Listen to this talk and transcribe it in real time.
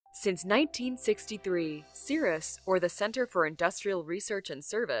Since 1963, CIRAS, or the Center for Industrial Research and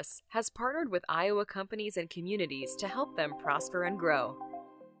Service, has partnered with Iowa companies and communities to help them prosper and grow.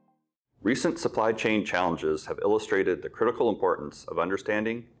 Recent supply chain challenges have illustrated the critical importance of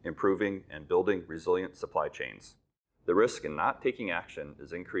understanding, improving, and building resilient supply chains. The risk in not taking action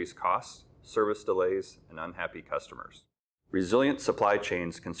is increased costs, service delays, and unhappy customers. Resilient supply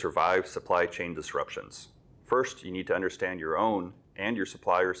chains can survive supply chain disruptions. First, you need to understand your own and your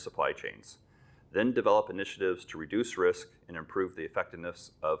supplier's supply chains. Then develop initiatives to reduce risk and improve the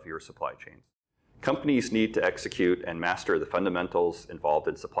effectiveness of your supply chains. Companies need to execute and master the fundamentals involved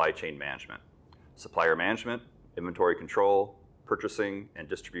in supply chain management: supplier management, inventory control, purchasing, and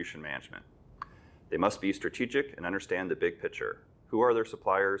distribution management. They must be strategic and understand the big picture: who are their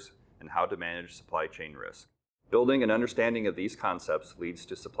suppliers and how to manage supply chain risk. Building an understanding of these concepts leads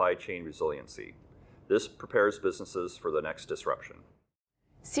to supply chain resiliency. This prepares businesses for the next disruption.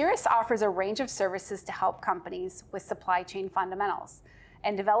 CIRAS offers a range of services to help companies with supply chain fundamentals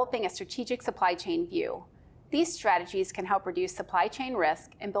and developing a strategic supply chain view. These strategies can help reduce supply chain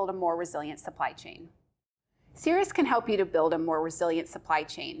risk and build a more resilient supply chain. CIRAS can help you to build a more resilient supply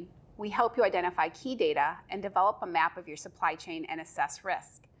chain. We help you identify key data and develop a map of your supply chain and assess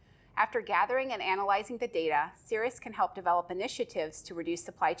risk. After gathering and analyzing the data, CIRAS can help develop initiatives to reduce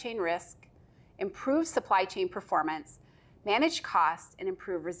supply chain risk, improve supply chain performance, manage costs, and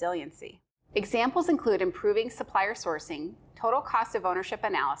improve resiliency. Examples include improving supplier sourcing, total cost of ownership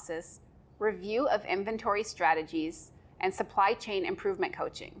analysis, review of inventory strategies, and supply chain improvement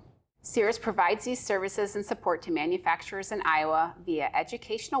coaching. CIRAS provides these services and support to manufacturers in Iowa via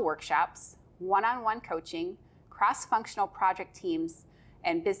educational workshops, one-on-one coaching, cross-functional project teams,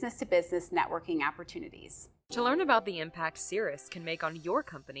 and business-to-business networking opportunities. To learn about the impact CIRAS can make on your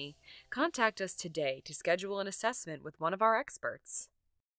company, contact us today to schedule an assessment with one of our experts.